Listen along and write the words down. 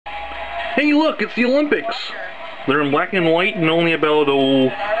Hey look, it's the Olympics. They're in black and white and only about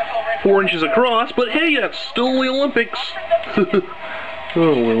 4 inches across, but hey, that's still the Olympics. Oh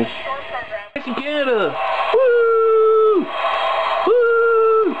well. It's in Canada! Woo!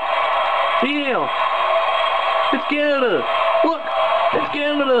 Woo! Yeah! It's Canada! Look! It's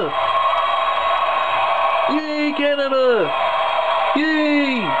Canada! Yay, Canada!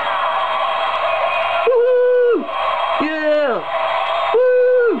 Yay! Woo! Yeah!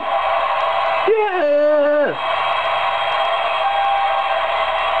 Woo! Yeah!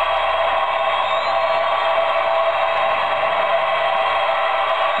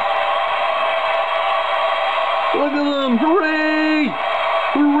 Look at them! Hooray!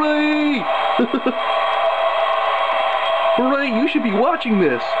 Hooray! Hooray! You should be watching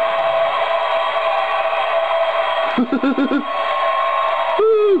this!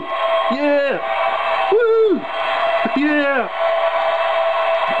 Woo! Yeah! Woo! Yeah!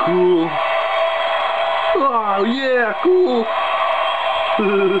 Cool! Oh yeah! Cool!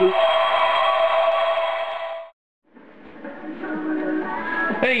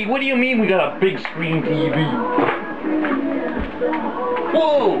 Hey, what do you mean we got a big screen TV?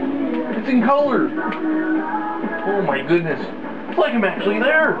 Whoa! It's in color! Oh my goodness! It's like I'm actually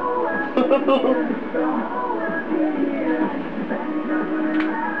there!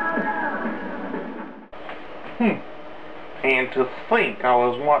 And to think I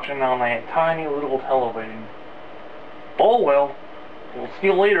was watching on that tiny little television. Oh well. We'll see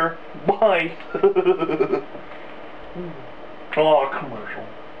you later. Bye! Oh, commercial.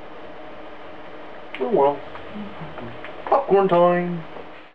 Oh well. Popcorn time.